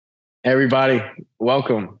Everybody,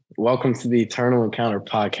 welcome. Welcome to the Eternal Encounter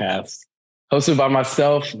podcast, hosted by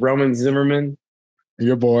myself, Roman Zimmerman.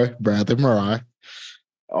 Your boy, Bradley Mariah.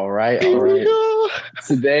 All right, Here all we right. go.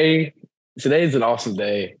 Today is an awesome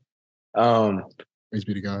day. Praise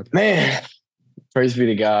be to God. Man, praise be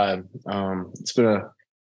to God. It's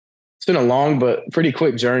been a long but pretty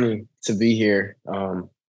quick journey to be here.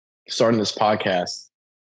 Starting this podcast.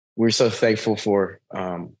 We're so thankful for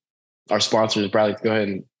our sponsors. Bradley, go ahead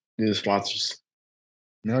and do the sponsors.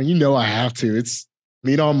 No, you know I have to. It's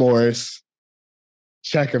Meet on Morris.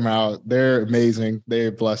 Check them out. They're amazing.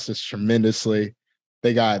 They bless us tremendously.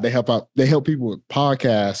 They help people with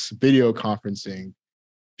podcasts, video conferencing.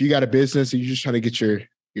 If you got a business and you're just trying to get your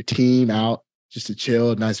team out just to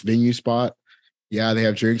chill, nice venue spot. Yeah, they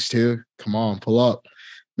have drinks too. Come on, pull up.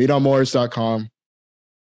 Meetonmorris.com.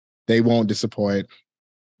 They won't disappoint.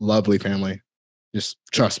 Lovely family. Just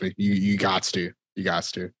trust me. You got to. You got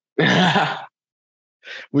to.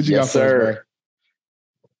 What you got for us, bro?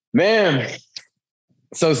 Man,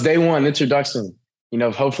 so it's day one, introduction.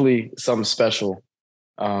 Hopefully something special.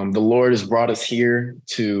 The Lord has brought us here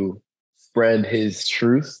to spread his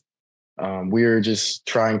truth. We're just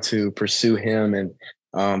trying to pursue him. And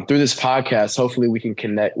through this podcast, hopefully we can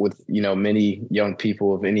connect with, many young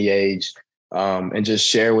people of any age and just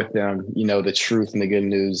share with them, the truth and the good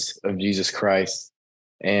news of Jesus Christ.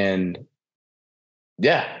 And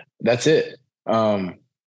yeah, that's it.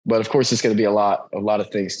 But of course, it's going to be a lot of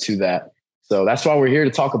things to that. So that's why we're here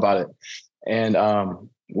to talk about it. And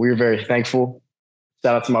we're very thankful.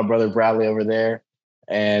 Shout out to my brother Bradley over there.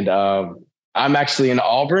 And I'm actually in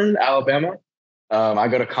Auburn, Alabama. I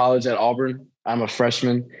go to college at Auburn. I'm a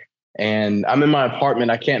freshman and I'm in my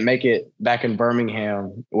apartment. I can't make it back in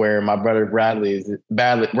Birmingham where my brother Bradley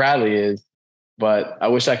is, but I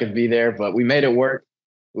wish I could be there, but we made it work.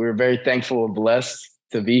 We were very thankful and blessed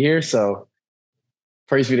to be here. So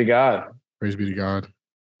praise be to God. Praise be to God.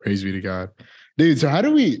 Praise be to God. Dude, so how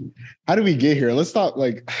do we get here? Let's stop.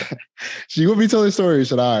 Should you want me to tell the story or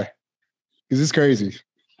should I? Because it's crazy.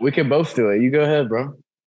 We can both do it. You go ahead, bro.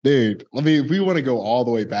 Dude, we want to go all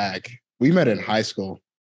the way back. We met in high school,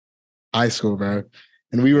 bro.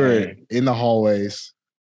 And we were in the hallways.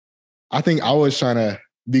 I think I was trying to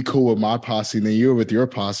be cool with my posse and then you were with your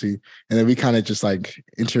posse. And then we kind of just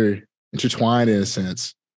intertwined in a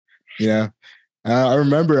sense, I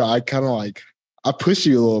remember I kind of I pushed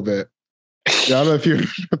you a little bit. I don't know if you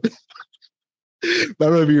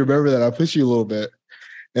remember that. I pushed you a little bit.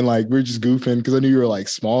 And we were just goofing because I knew you were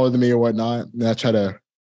smaller than me or whatnot. And I try to,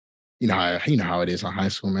 you know how it is in high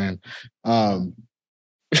school, man.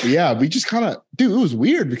 Yeah, we just kind of, dude, it was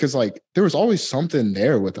weird because there was always something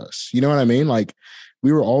there with us. You know what I mean?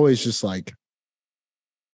 We were always just it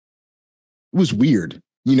was weird,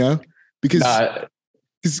 because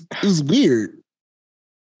it was weird.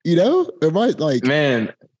 Am I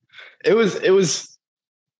man, it was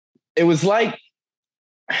like,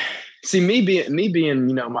 see, me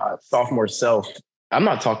being, my sophomore self, I'm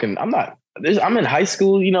in high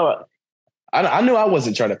school, I knew I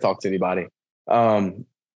wasn't trying to talk to anybody. And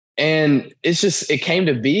it came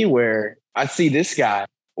to be where I see this guy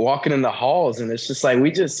walking in the halls and it's just we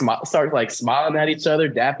just start smiling at each other,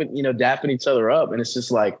 dapping each other up. And it's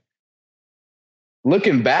just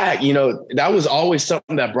looking back, that was always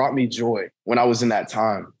something that brought me joy when I was in that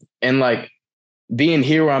time. And being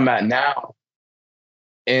here where I'm at now,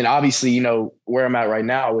 and obviously, where I'm at right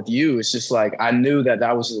now with you, it's just I knew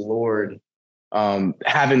that was the Lord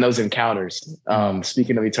having those encounters,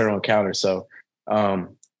 speaking of eternal encounters. So,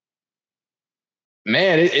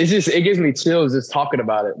 man, it gives me chills just talking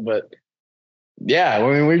about it. But yeah,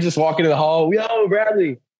 I mean, we're just walking in the hall. Yo,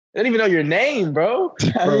 Bradley. I didn't even know your name, bro.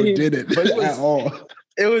 Didn't but at all.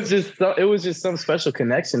 It was just some special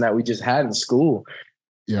connection that we just had in school.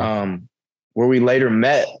 Yeah. Where we later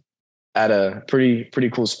met at a pretty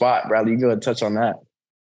cool spot. Bradley, you go ahead and touch on that.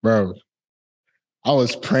 Bro, I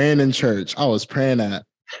was praying in church. I was praying at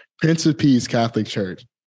Prince of Peace Catholic Church.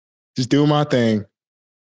 Just doing my thing.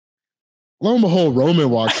 Lo and behold, Roman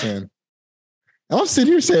walks in. And I'm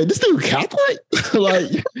sitting here saying, this dude Catholic?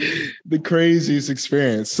 The craziest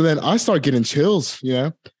experience. So then I start getting chills,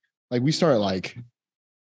 we start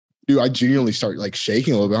dude, I genuinely start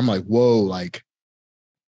shaking a little bit. I'm like, whoa,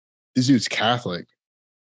 this dude's Catholic.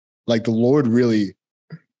 The Lord really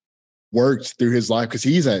worked through his life because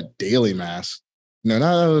he's at daily mass. Not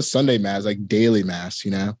a Sunday mass, daily mass,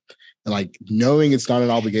 and knowing it's not an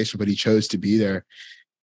obligation, but he chose to be there.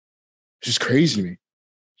 It's just crazy to me.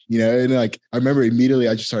 And I remember immediately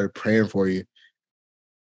I just started praying for you.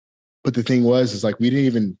 But the thing was, we didn't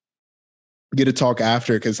even get to talk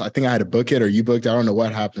after because I think I had to book it or you booked. I don't know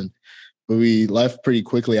what happened, but we left pretty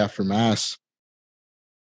quickly after mass.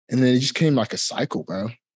 And then it just came like a cycle, bro.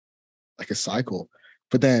 Like a cycle.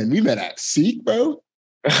 But then we met at Seek, bro.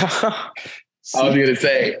 I was going to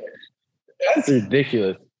say, that's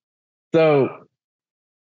ridiculous. So,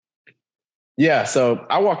 yeah, so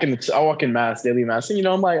I walk in mass, daily mass, and,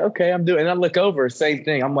 I'm like, okay, I'm doing, and I look over, same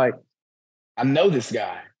thing. I'm like, I know this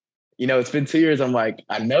guy. It's been 2 years. I'm like,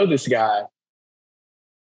 I know this guy.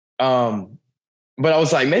 But I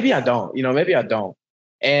was like, maybe I don't, maybe I don't.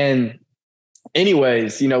 And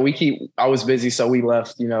anyways, I was busy. So we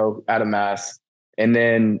left, out of mass. And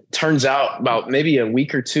then turns out about maybe a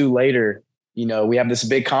week or two later, we have this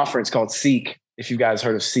big conference called Seek. If you guys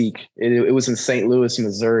heard of Seek, it was in St. Louis,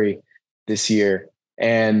 Missouri this year.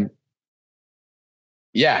 And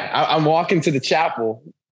yeah, I'm walking to the chapel.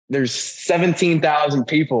 There's 17,000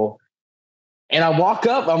 people. And I walk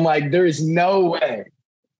up, I'm like, there's no way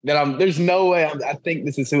I think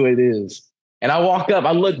this is who it is. And I walk up,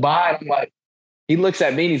 I look by, and I'm like, he looks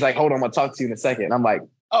at me and he's like, hold on, I'm gonna talk to you in a second. And I'm like,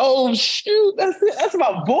 oh shoot, that's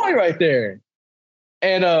my boy right there.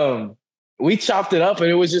 And we chopped it up, and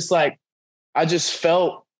it was just like, I just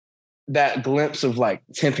felt that glimpse of like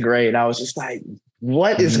 10th grade. I was just like,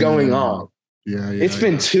 what is going on? Yeah. It's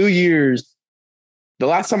been 2 years. The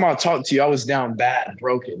last time I talked to you, I was down bad,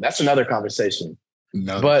 broken. That's another conversation.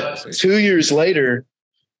 But 2 years later,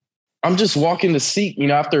 I'm just walking to Seek,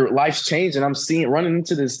 after life's changed, and I'm running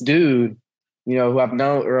into this dude, who I've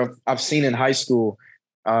known or I've seen in high school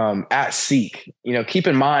at Seek. Keep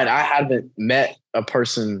in mind, I haven't met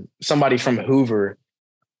somebody from Hoover,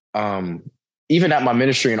 even at my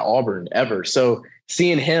ministry in Auburn ever. So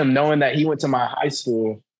seeing him, knowing that he went to my high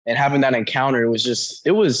school and having that encounter, it was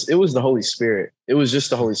the Holy Spirit. It was just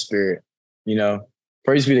the Holy Spirit,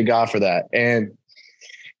 praise be to God for that. And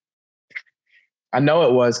I know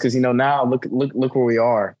it was because, now look where we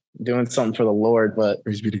are doing something for the Lord. But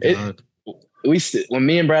praise be to God. When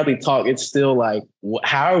me and Bradley talk, it's still like,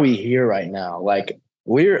 how are we here right now? Like,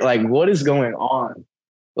 we're like, what is going on?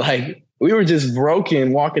 Like, we were just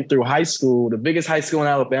broken walking through high school, the biggest high school in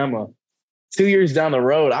Alabama. 2 years down the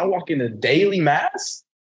road, I walk into daily mass.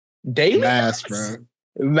 Daily mass, bro.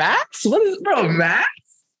 Mass? What is, bro? Mass?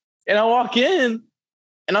 And I walk in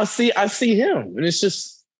and I see him. And it's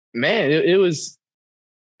just, man, it was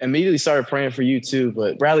immediately started praying for you too.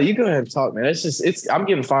 But Bradley, you go ahead and talk, man. I'm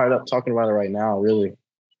getting fired up talking about it right now, really.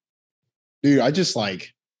 Dude, I just and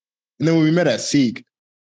then when we met at Seek,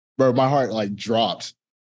 bro, my heart dropped.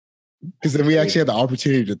 Because then we actually had the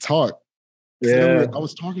opportunity to talk. Yeah. I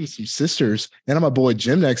was talking to some sisters, and I had my boy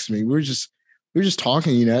Jim next to me. We were just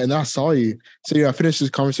talking, and I saw you. So I finished this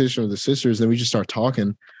conversation with the sisters, and then we just start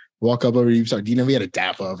talking. Walk up over to you, we had a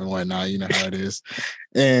dap up and whatnot, you know how it is.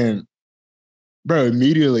 And bro,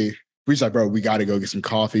 immediately we just bro, we got to go get some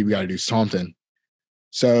coffee. We got to do something.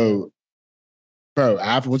 So, bro,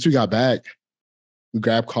 once we got back, we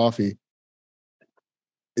grabbed coffee.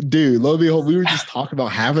 Dude, lo and behold, we were just talking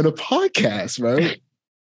about having a podcast, bro.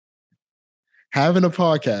 Having a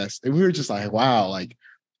podcast. And we were just like, wow,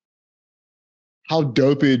 how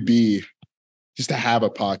dope it'd be just to have a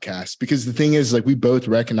podcast. Because the thing is, we both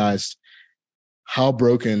recognized how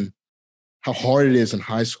hard it is in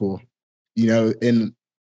high school, and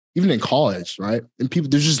even in college, right? And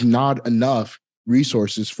there's just not enough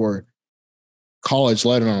resources for college,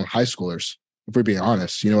 let alone high schoolers, if we're being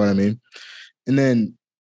honest, you know what I mean? And then,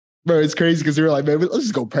 bro, it's crazy because we were like, man, let's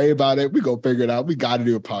just go pray about it. We go figure it out. We got to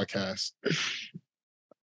do a podcast.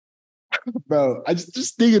 Bro, I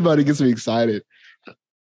just thinking about it gets me excited.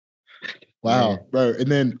 Wow, man. Bro.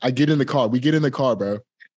 And then I get in the car. We get in the car, bro.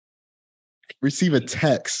 Receive a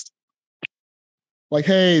text. Like,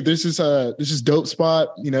 hey, there's this dope spot.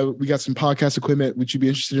 We got some podcast equipment. Would you be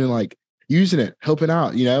interested in using it, helping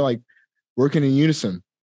out, working in unison?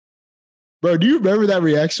 Bro, do you remember that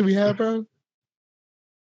reaction we had, bro?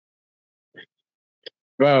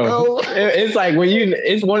 Bro, it's like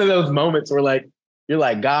it's one of those moments where you're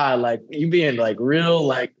like, God, you being real,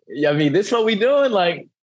 this is what we doing.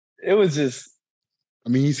 It was just,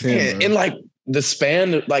 he's him. And the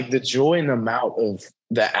span, the joy and the amount of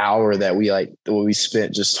the hour that we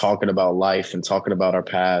spent just talking about life and talking about our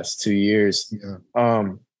past 2 years.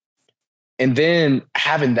 Yeah. And then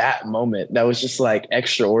having that moment that was just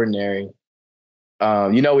extraordinary.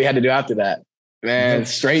 We had to do after that, man,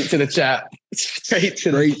 straight to the chat, straight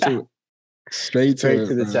to the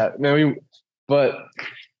chat,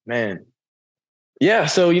 man. Yeah.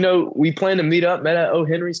 So, we plan to met at O.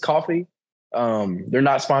 Henry's Coffee. They're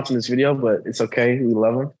not sponsoring this video, but it's okay. We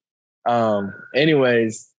love them.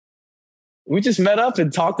 Anyways, we just met up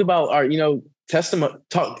and talked about our, testimony,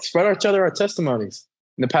 spread each other our testimonies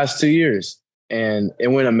in the past 2 years. And it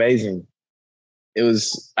went amazing. It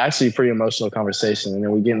was actually a pretty emotional conversation. And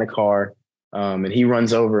then we get in the car, and he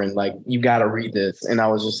runs over and like, you got to read this. And I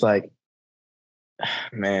was just like,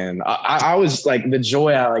 man, I was like, the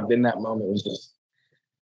joy I like in that moment was just,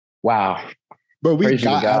 wow. Bro, we Praise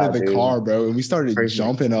got God, out of the dude. car, bro, and we started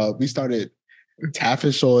jumping up. We started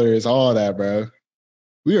tapping shoulders, all that, bro.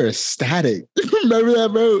 We were ecstatic. Remember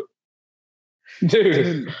that, bro? Dude.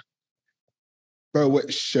 Then, bro,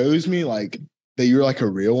 what shows me like that you're like a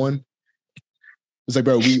real one? It's like,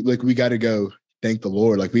 bro, we got to go thank the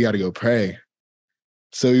Lord. Like, we got to go pray.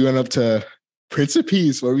 So we went up to Prince of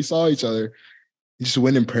Peace where we saw each other. We just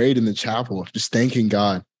went and prayed in the chapel, just thanking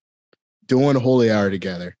God, doing a holy hour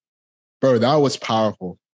together. Bro, that was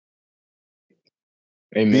powerful.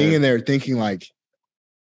 Amen. Being in there thinking like,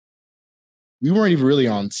 we weren't even really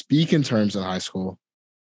on speaking terms in high school.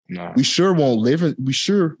 No. We sure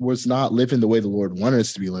was not living the way the Lord wanted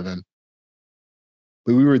us to be living.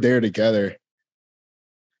 But we were there together,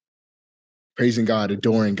 praising God,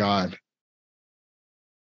 adoring God.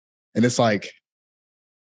 And it's like,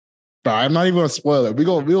 but I'm not even gonna spoil it.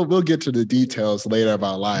 We'll get to the details later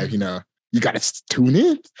about life. You gotta tune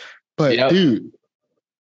in. But dude,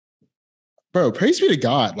 bro, praise be to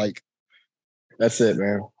God. Like, that's it,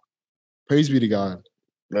 man. Praise be to God.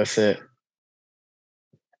 That's it.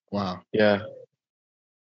 Wow. Yeah.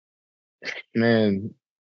 Man,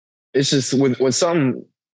 it's just when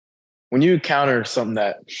you encounter something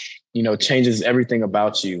that, changes everything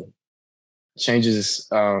about you, changes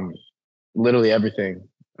literally everything,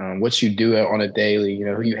 what you do on a daily,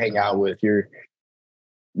 who you hang out with,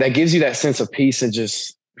 that gives you that sense of peace. And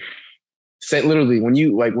just say literally when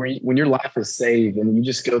your life is saved and you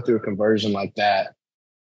just go through a conversion like that,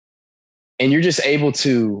 and you're just able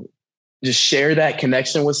to just share that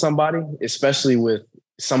connection with somebody, especially with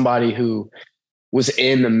somebody who was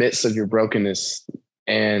in the midst of your brokenness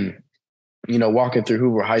and, walking through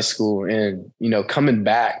Hoover High School and, coming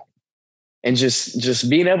back and just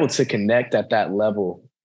being able to connect at that level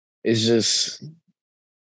is just,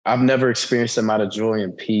 I've never experienced the amount of joy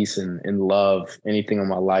and peace and love, anything in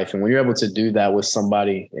my life. And when you're able to do that with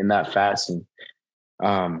somebody in that fashion,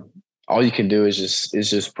 all you can do is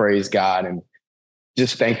just praise God and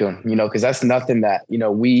just thank Him, because that's nothing that,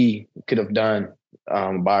 we could have done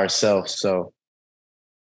by ourselves. So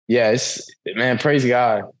yeah, man, praise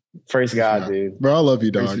God. Praise God, dude. Bro, I love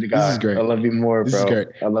you, dog. This is great. I love you more, bro. This is great.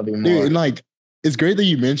 I love you more. Dude, and like, it's great that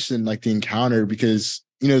you mentioned like the encounter because,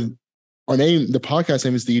 our name, the podcast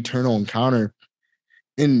name is The Eternal Encounter.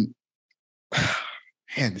 And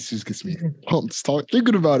man, this just gets me pumped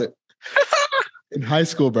thinking about it. In high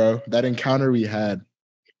school, bro, that encounter we had,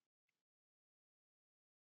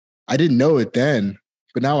 I didn't know it then,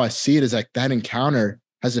 but now I see it as like that encounter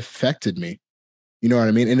has affected me. You know what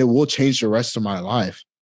I mean? And it will change the rest of my life.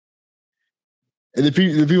 And the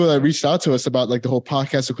people that reached out to us about like the whole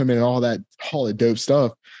podcast equipment and all the dope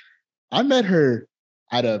stuff, I met her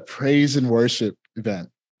at a praise and worship event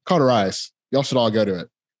called Arise. Y'all should all go to it.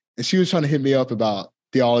 And she was trying to hit me up about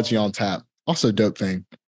Theology on Tap. Also a dope thing.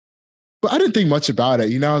 But I didn't think much about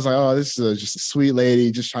it. I was like, oh, this is just a sweet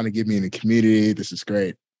lady just trying to get me in the community. This is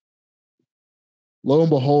great. Lo and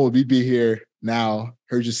behold, we'd be here now,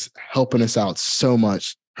 her just helping us out so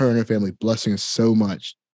much. Her and her family blessing us so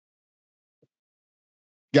much.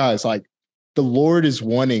 Guys, like the Lord is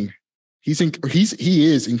wanting, he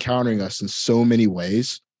is encountering us in so many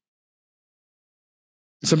ways.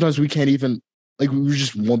 Sometimes we can't even, like, we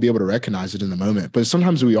just won't be able to recognize it in the moment. But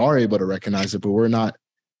sometimes we are able to recognize it, but we're not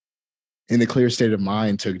in the clear state of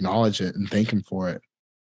mind to acknowledge it and thank Him for it.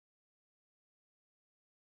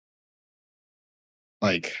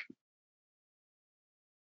 Like,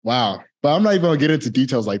 wow. But I'm not even gonna get into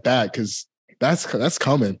details like that because that's coming. That's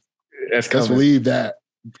coming. Let's believe that.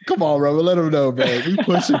 Come on, bro. Let them know, bro. We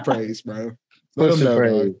pushing praise, bro. Let them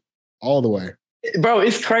know, dog. All the way. Bro,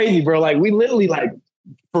 it's crazy, bro. Like, we literally, like,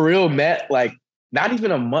 for real met, like, not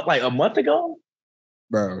even a month ago.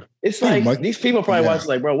 Bro. It's like, these people probably watch,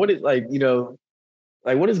 like, bro, what is, like,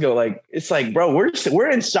 like, what is go? Like, it's like, bro, we're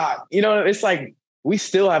in shock. It's like, we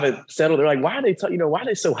still haven't settled. They're like, why are they, why are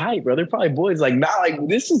they so hyped, bro? They're probably boys. Like, not like,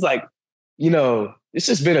 this is like, it's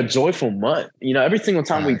just been a joyful month. Every single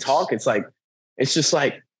time we talk, it's like, it's just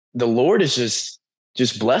like the Lord has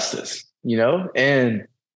just blessed us, and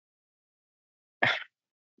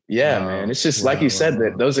yeah, man, it's just like you said,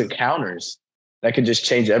 that those encounters that can just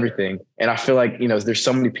change everything. And I feel like, there's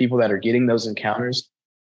so many people that are getting those encounters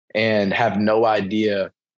and have no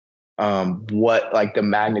idea what like the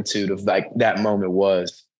magnitude of like that moment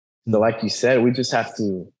was. So like you said, we just have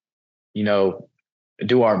to,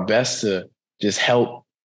 do our best to just help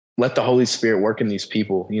let the Holy Spirit work in these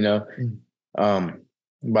people,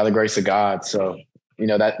 by the grace of God. So,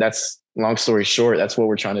 that's long story short, that's what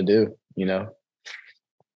we're trying to do,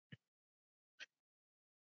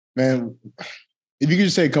 Man, if you could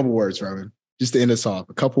just say a couple words, Roman, just to end us off,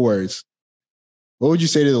 a couple words, what would you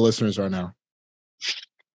say to the listeners right now?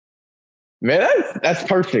 Man, that's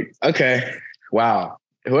perfect. Okay. Wow.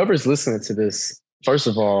 Whoever's listening to this, first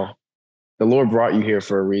of all, the Lord brought you here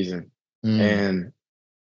for a reason. And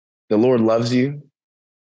the Lord loves you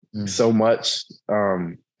so much.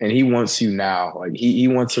 And he wants you now. Like he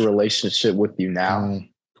wants a relationship with you now.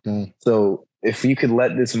 So if you could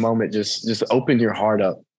let this moment just open your heart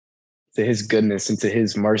up to his goodness and to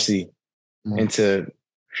his mercy and to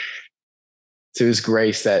his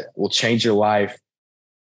grace that will change your life,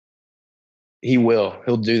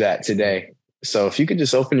 he'll do that today. So if you could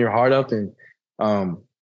just open your heart up and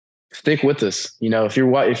stick with us, if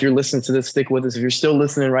you're listening to this, stick with us. If you're still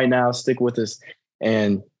listening right now, stick with us,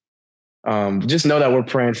 and just know that we're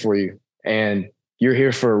praying for you, and you're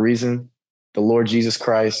here for a reason. The Lord Jesus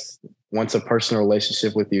Christ wants a personal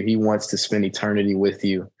relationship with you. He wants to spend eternity with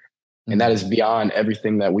you. And that is beyond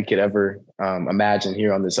everything that we could ever imagine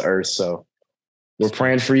here on this earth. So we're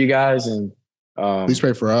praying for you guys, and please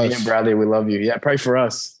pray for us. Me and Bradley, we love you. Yeah, pray for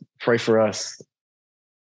us. Pray for us.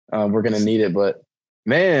 We're going to need it. But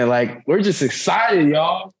man, we're just excited,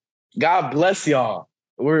 y'all. God bless y'all.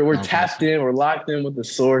 We're tapped in. We're locked in with the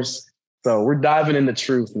source. So we're diving into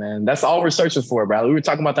truth, man. That's all we're searching for, Bradley. We were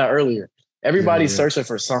talking about that earlier. Everybody's searching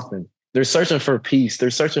for something. They're searching for peace. They're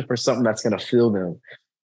searching for something that's going to fill them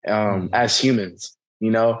as humans,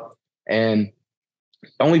 and the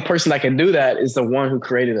only person that can do that is the one who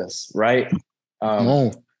created us, right? Come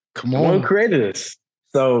on. The one who created us.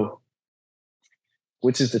 So,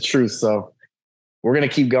 which is the truth. So we're going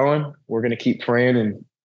to keep going. We're going to keep praying. And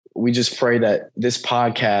we just pray that this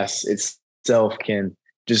podcast itself can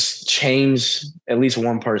just change at least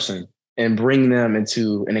one person and bring them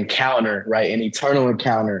into an encounter, right? An eternal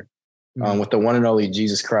encounter with the one and only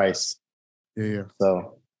Jesus Christ. Yeah.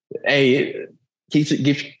 So, hey, get your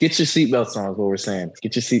seatbelts on is what we're saying.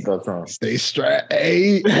 Get your seatbelts on. Stay strapped.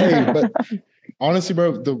 Hey, but honestly,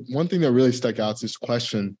 bro, the one thing that really stuck out to this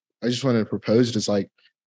question, I just wanted to propose it is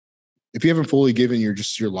if you haven't fully given your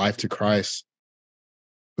life to Christ,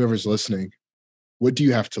 whoever's listening, what do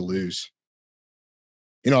you have to lose?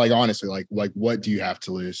 Honestly, what do you have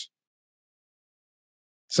to lose?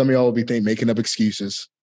 Some of y'all will be making up excuses.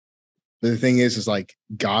 But the thing is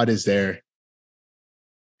God is there.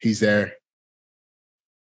 He's there.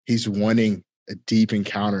 He's wanting a deep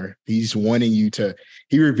encounter. He's wanting you to,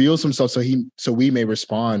 he reveals himself so we may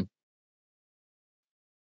respond.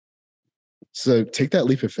 So take that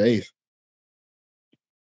leap of faith.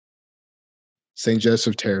 St.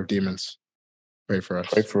 Joseph, terror of demons, pray for us.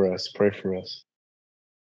 Pray for us. Pray for us.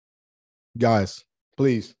 Guys,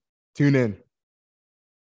 please tune in.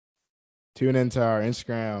 Tune into our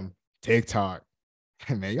Instagram, TikTok.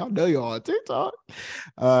 Man, y'all know y'all on TikTok.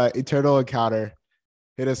 Eternal Encounter.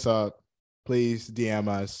 Hit us up. Please DM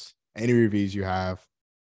us any reviews you have.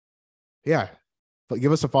 Yeah. But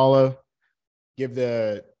give us a follow. Give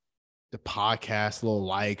the podcast a little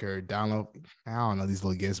like or download. I don't know these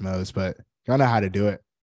little gizmos, but y'all know how to do it.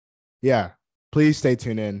 Yeah. Please stay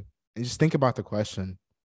tuned in and just think about the question.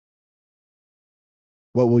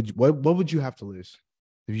 What would you have to lose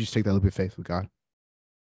if you just take that leap of faith with God?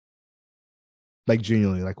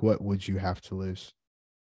 Genuinely, what would you have to lose?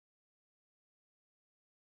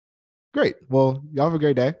 Great. Well, y'all have a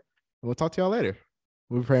great day. We'll talk to y'all later.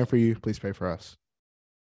 We'll be praying for you. Please pray for us.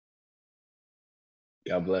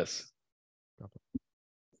 God bless.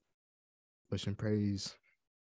 Push and praise.